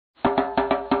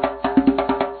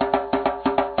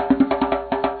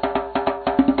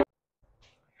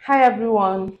Hi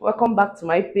everyone, welcome back to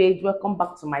my page, welcome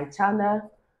back to my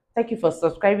channel. Thank you for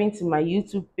subscribing to my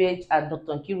YouTube page at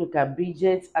Dr. Nkiruka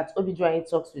Bridget at OBGYN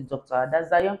Talks with Dr.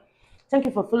 Adazion. Thank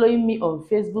you for following me on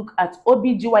Facebook at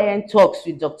OBGYN Talks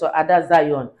with Dr.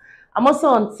 Adazion. I'm also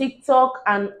on TikTok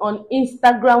and on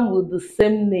Instagram with the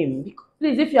same name.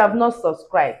 Please, if you have not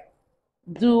subscribed,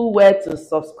 do where to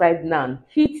subscribe now.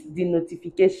 Hit the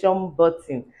notification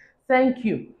button. Thank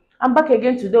you. I'm back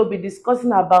again today. We'll be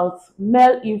discussing about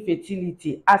male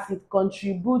infertility as it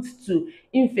contributes to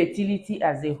infertility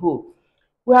as a whole.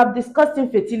 We have discussed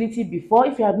infertility before.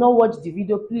 If you have not watched the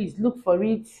video, please look for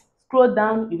it. Scroll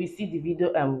down, you will see the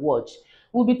video and watch.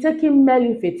 We'll be taking male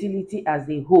infertility as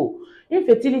a whole.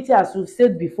 Infertility, as we've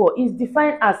said before, is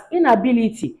defined as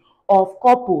inability of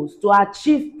couples to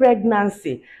achieve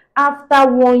pregnancy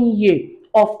after 1 year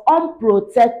of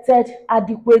unprotected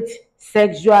adequate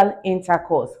sexual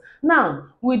intercourse. Now,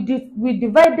 we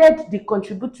divided the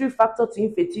contributory factor to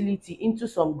infertility into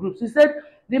some groups. We said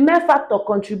the male factor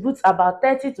contributes about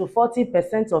 30 to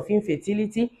 40% of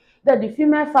infertility. Then the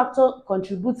female factor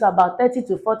contributes about 30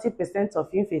 to 40%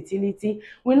 of infertility.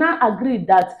 We now agree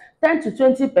that 10 to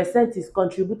 20% is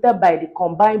contributed by the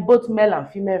combined both male and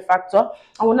female factor.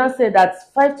 And we now say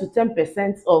that 5 to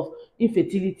 10% of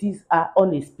infertilities are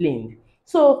unexplained.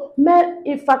 So male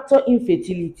factor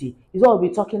infertility is what we'll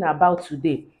be talking about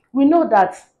today. We know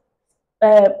that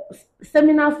uh,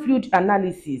 seminal fluid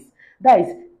analysis, that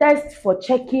is test for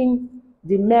checking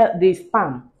the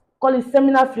sperm, call it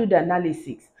seminal fluid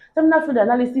analysis. Seminal fluid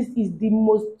analysis is the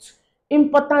most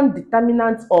important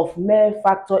determinant of male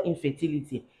factor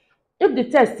infertility. If the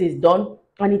test is done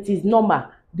and it is normal,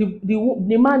 the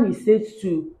man is said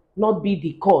to not be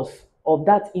the cause of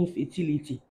that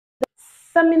infertility.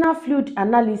 Seminal fluid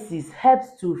analysis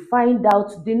helps to find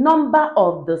out the number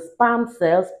of the sperm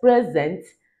cells present,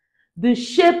 the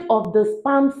shape of the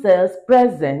sperm cells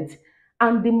present,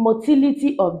 and the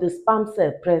motility of the sperm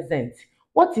cell present.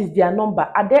 What is their number?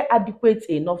 Are they adequate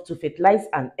enough to fertilize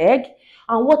an egg?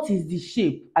 And what is the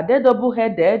shape? Are they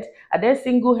double-headed? Are they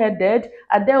single-headed?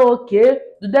 Are they okay?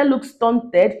 Do they look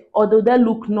stunted or do they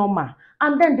look normal?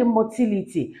 And then the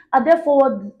motility. Are they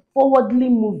forwardly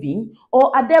moving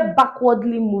or are they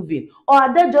backwardly moving or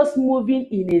are they just moving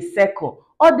in a circle?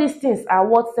 All these things are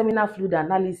what seminal fluid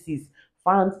analysis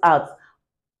found out,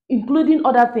 including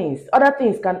other things. Other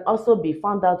things can also be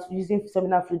found out using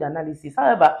seminal fluid analysis.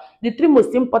 However, the three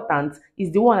most important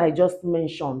is the one I just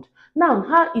mentioned. Now,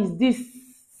 how is this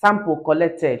sample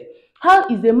collected? How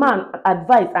is a man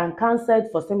advised and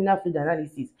counseled for seminal fluid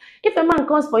analysis? If a man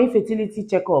comes for infertility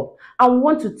checkup and we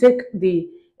want to take the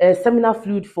seminal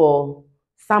fluid for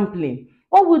sampling,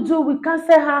 what we do, we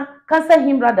counsel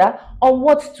him rather on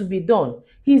what to be done.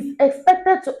 He's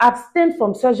expected to abstain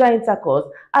from sexual intercourse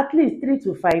at least 3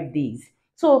 to 5 days.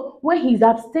 So when he's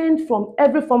abstained from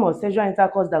every form of sexual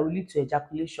intercourse that will lead to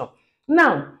ejaculation,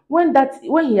 now when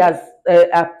he has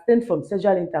abstained from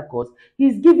sexual intercourse,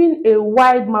 he's given a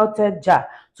wide-mouthed jar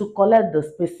to collect the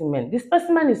specimen. The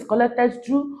specimen is collected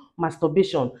through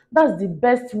masturbation. That's the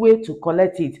best way to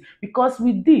collect it, because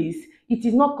with this, it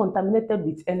is not contaminated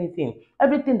with anything.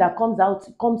 Everything that comes out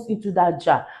comes into that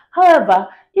jar. However,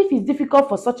 if it's difficult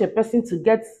for such a person to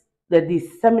get the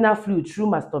seminal fluid through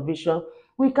masturbation,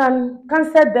 we can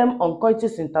counsel them on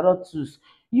coitus interruptus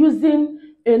using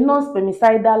a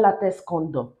non-spermicidal latex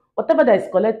condom. Whatever that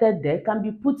is collected there can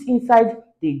be put inside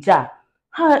the jar.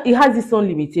 It has its own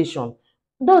limitation.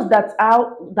 Those that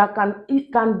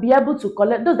can be able to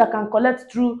collect, those that can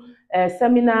collect through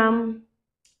seminal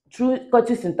through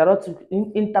coitus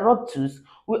interruptus,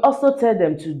 we also tell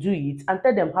them to do it and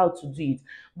tell them how to do it.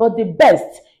 But the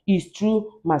best is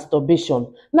through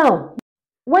masturbation. Now,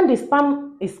 when the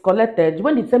sperm is collected,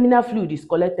 when the seminal fluid is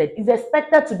collected, it's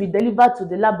expected to be delivered to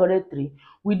the laboratory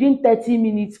within 30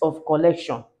 minutes of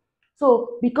collection.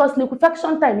 So, because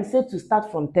liquefaction time is said to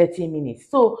start from 30 minutes.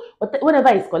 So, whenever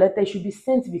it's collected, it should be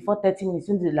sent before 30 minutes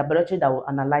into the laboratory that will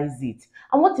analyze it.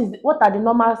 And what are the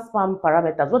normal sperm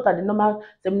parameters? What are the normal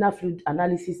seminal fluid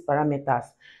analysis parameters?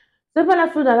 Seminal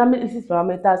fluid analysis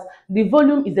parameters, the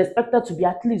volume is expected to be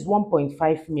at least 1.5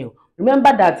 ml.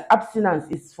 Remember that abstinence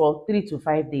is for 3 to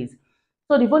 5 days.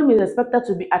 So the volume is expected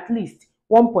to be at least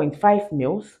 1.5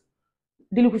 mils.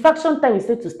 The liquefaction time is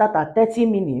said to start at 30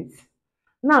 minutes.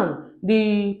 Now,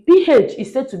 the pH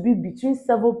is said to be between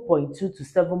 7.2 to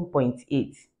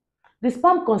 7.8. The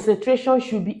sperm concentration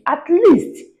should be at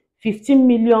least 15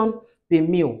 million per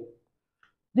ml.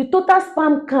 The total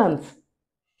sperm count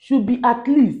should be at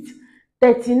least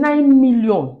 39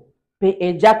 million per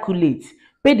ejaculate,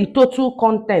 per the total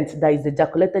content that is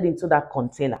ejaculated into that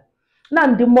container.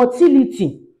 Now, the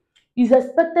motility It's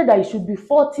expected that it should be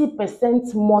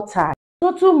 40% mortal.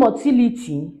 Total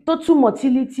motility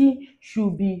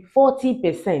should be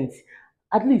 40%.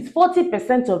 At least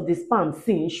 40% of the sperm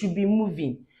seen should be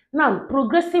moving. Now,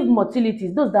 progressive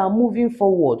motility, those that are moving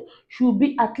forward, should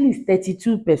be at least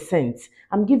 32%.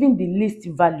 I'm giving the least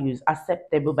values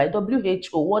acceptable by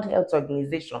WHO, World Health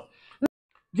Organization.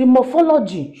 The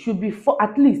morphology should be for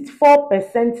at least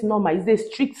 4% normal. Is a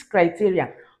strict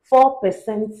criteria.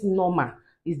 4% normal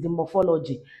is the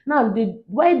morphology. Now, the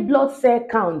white blood cell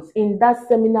count in that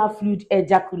seminal fluid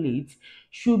ejaculate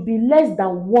should be less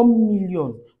than 1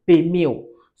 million per male.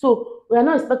 So we are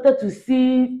not expected to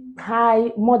see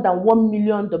high, more than 1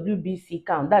 million WBC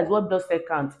count. That's white blood cell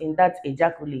count in that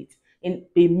ejaculate in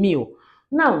per male.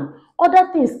 Now,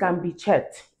 other things can be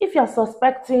checked. If you are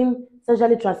suspecting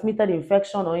sexually transmitted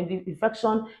infection or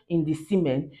infection in the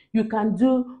semen, you can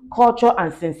do culture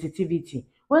and sensitivity.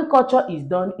 When culture is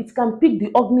done, it can pick the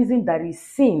organism that is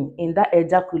seen in that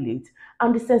ejaculate,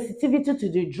 and the sensitivity to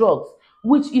the drugs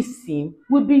which is seen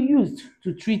will be used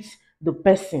to treat the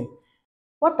person.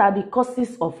 What are the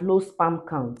causes of low sperm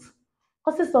count?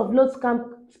 Causes of low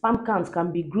sperm count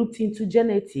can be grouped into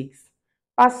genetics,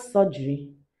 past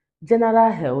surgery,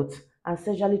 general health, and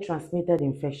sexually transmitted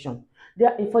infection.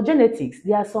 For genetics,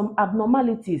 there are some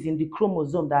abnormalities in the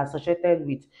chromosome that are associated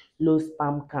with low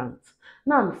sperm count.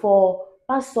 Now, for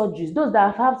past surgeries, those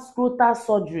that have scrotal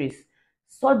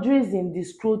surgeries in the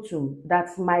scrotum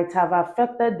that might have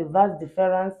affected the vas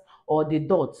deferens or the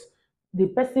duct, the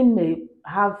person may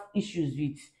have issues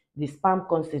with the sperm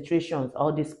concentrations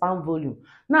or the sperm volume.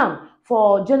 Now,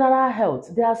 for general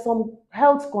health, there are some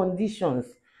health conditions.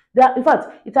 In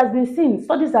fact, it has been seen,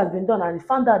 studies have been done, and it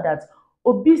found out that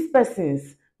obese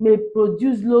persons may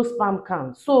produce low sperm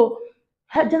count. So,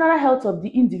 general health of the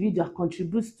individual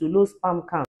contributes to low sperm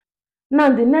count. Now,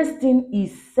 the next thing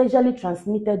is sexually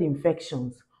transmitted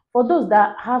infections. For those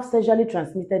that have sexually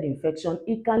transmitted infection,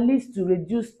 it can lead to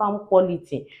reduced sperm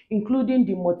quality, including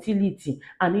the motility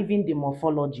and even the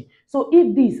morphology. So,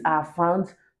 if these are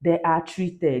found, they are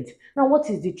treated. Now, what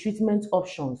is the treatment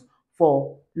options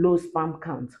for low sperm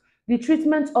count? The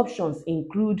treatment options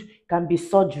can be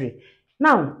surgery.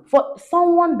 Now, for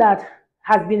someone that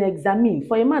has been examined,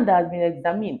 for a man that has been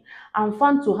examined and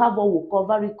found to have what we call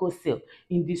varicocele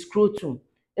in the scrotum,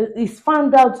 is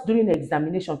found out during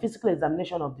examination, physical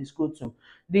examination of the scrotum.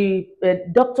 The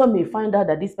doctor may find out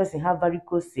that this person have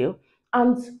varicocele,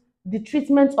 and the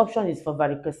treatment option is for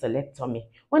varicocelectomy.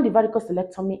 When the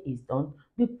varicocelectomy is done,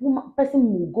 the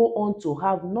person will go on to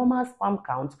have normal sperm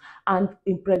count and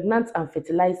impregnate and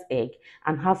fertilize egg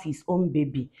and have his own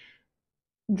baby.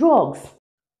 Drugs.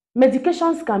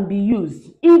 Medications can be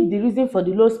used if the reason for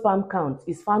the low sperm count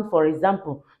is found, for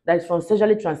example, that is from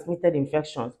sexually transmitted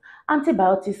infections.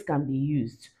 Antibiotics can be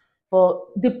used for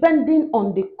depending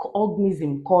on the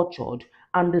organism cultured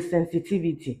and the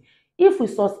sensitivity. If we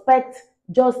suspect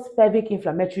just pelvic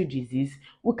inflammatory disease,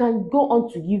 we can go on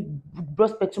to give broad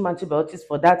spectrum antibiotics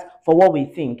for that, for what we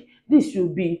think. This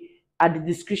should be at the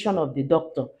discretion of the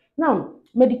doctor. Now,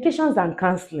 medications and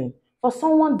counseling. For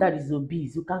someone that is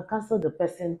obese, you can counsel the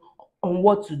person on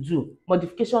what to do,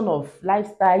 modification of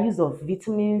lifestyle, use of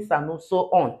vitamins, and so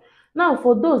on. Now,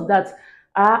 for those that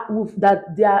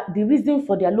the reason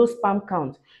for their low sperm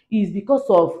count is because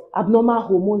of abnormal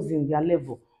hormones in their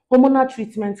level, hormonal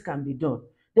treatment can be done.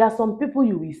 There are some people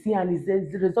you will see, and it's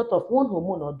the result of one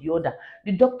hormone or the other.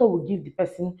 The doctor will give the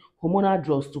person hormonal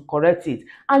drugs to correct it,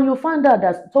 and you'll find out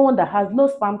that someone that has low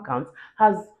sperm count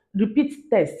has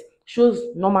repeat test shows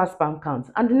normal sperm count,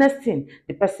 and the next thing,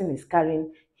 the person is carrying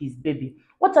his baby.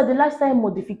 What are the lifestyle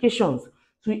modifications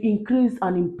to increase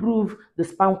and improve the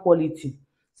sperm quality?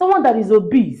 Someone that is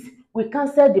obese, we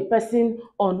counsel the person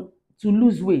on to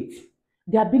lose weight.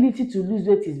 The ability to lose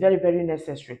weight is very, very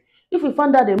necessary. If we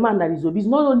find out a man that is obese,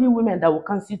 not only women that will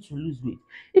counsel to lose weight.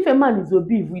 If a man is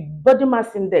obese with body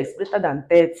mass index greater than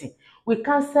 30, we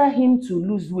counsel him to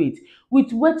lose weight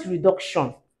with weight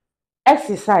reduction,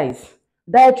 exercise,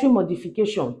 dietary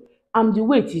modification, and the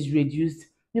weight is reduced.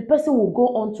 The person will go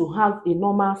on to have a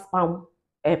normal sperm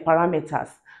parameters.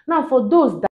 Now, for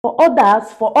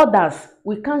others,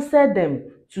 we counsel them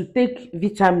to take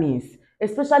vitamins,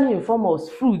 especially in form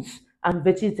of fruits and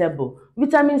vegetable.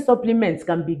 Vitamin supplements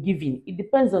can be given. It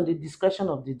depends on the discretion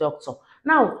of the doctor.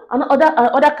 Now,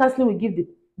 other counseling we give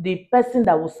the person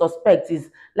that will suspect is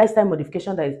lifestyle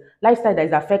modification, lifestyle that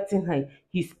is affecting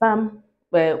his sperm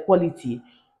quality,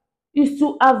 is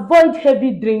to avoid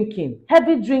heavy drinking.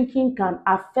 Heavy drinking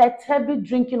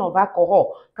of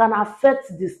alcohol can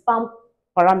affect the sperm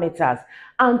parameters,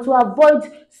 and to avoid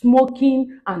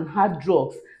smoking and hard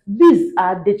drugs. These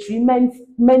are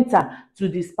detrimental to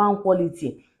the sperm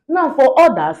quality. Now, for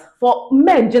others, for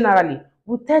men generally,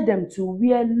 we tell them to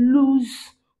wear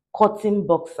loose cotton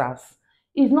boxers.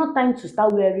 It's not time to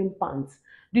start wearing pants.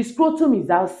 The scrotum is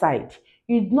outside.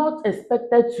 It's not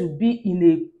expected to be in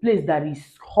a place that is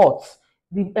hot.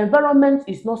 The environment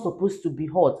is not supposed to be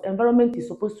hot. Environment is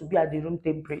supposed to be at the room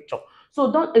temperature.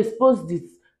 So don't expose the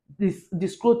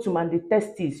scrotum and the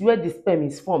testes where the sperm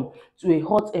is formed to a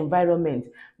hot environment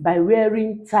by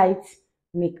wearing tight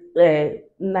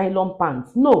nylon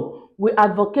pants. No, we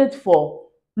advocate for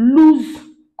loose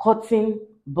cotton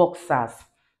boxers.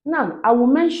 Now, I will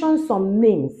mention some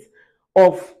names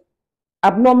of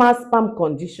abnormal sperm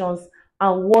conditions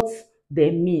and what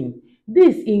they mean.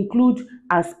 These include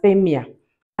aspermia.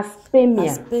 Aspermia.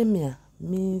 Aspermia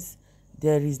means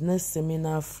there is no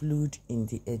seminal fluid in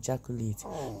the ejaculate.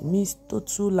 It means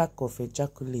total lack of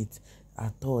ejaculate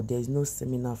at all. There is no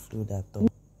seminal fluid at all.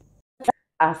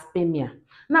 Aspermia.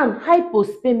 Now,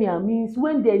 hypospermia means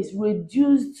when there is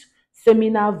reduced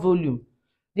seminal volume.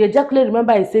 The ejaculate,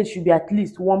 remember I said, should be at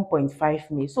least 1.5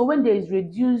 ml. So when there is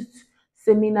reduced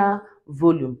seminal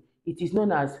volume, it is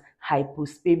known as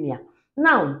hypospermia.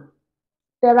 Now,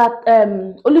 there are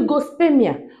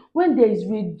oligospermia, when there is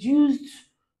reduced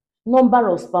number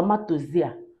of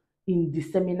spermatozoa in the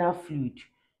seminal fluid.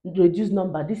 Reduced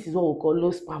number, this is what we call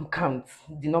low sperm count,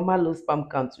 the normal low sperm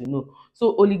count we know.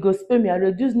 So oligospermia,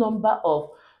 reduced number of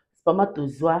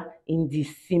spermatozoa in the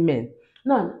semen.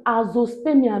 Now,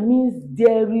 azoospermia means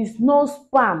there is no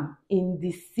sperm in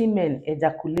the semen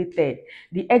ejaculated.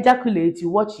 The ejaculate, you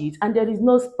watch it, and there is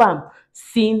no sperm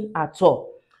seen at all.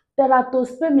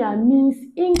 Teratospermia means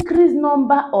increased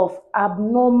number of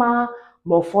abnormal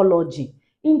morphology.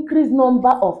 Increased number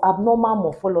of abnormal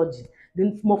morphology.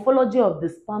 The morphology of the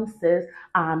sperm cells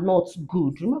are not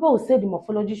good. Remember, we said the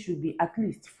morphology should be at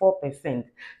least 4%.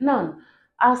 Now,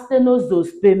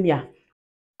 astenospermia.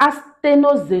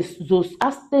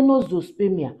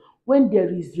 Astenospermia, when there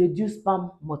is reduced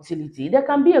sperm motility. There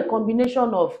can be a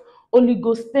combination of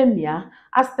oligospermia,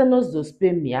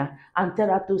 astenospermia, and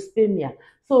teratospermia.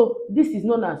 So this is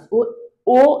known as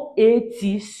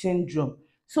OAT syndrome.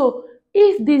 So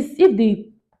if the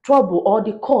trouble or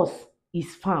the cause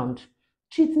is found,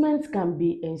 treatment can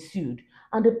be ensued,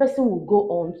 and the person will go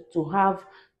on to have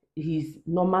his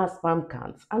normal sperm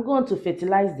count and go on to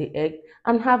fertilize the egg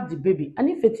and have the baby, and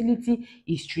infertility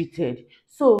is treated.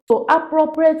 So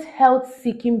appropriate health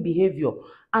seeking behavior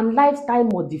and lifestyle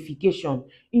modification,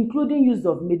 including use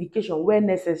of medication where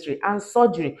necessary and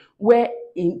surgery where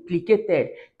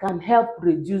implicated, can help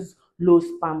reduce low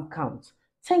sperm count.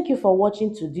 Thank you for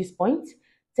watching to this point.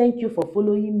 Thank you for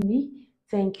following me.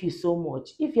 Thank you so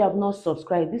much. If you have not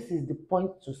subscribed, this is the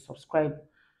point to subscribe.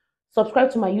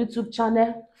 Subscribe to my YouTube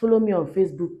channel. Follow me on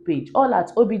Facebook page, all at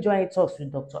OBGYN Talks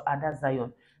with Dr. Ada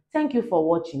Zion. Thank you for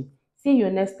watching. See you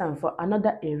next time for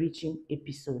another enriching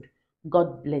episode.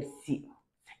 God bless you.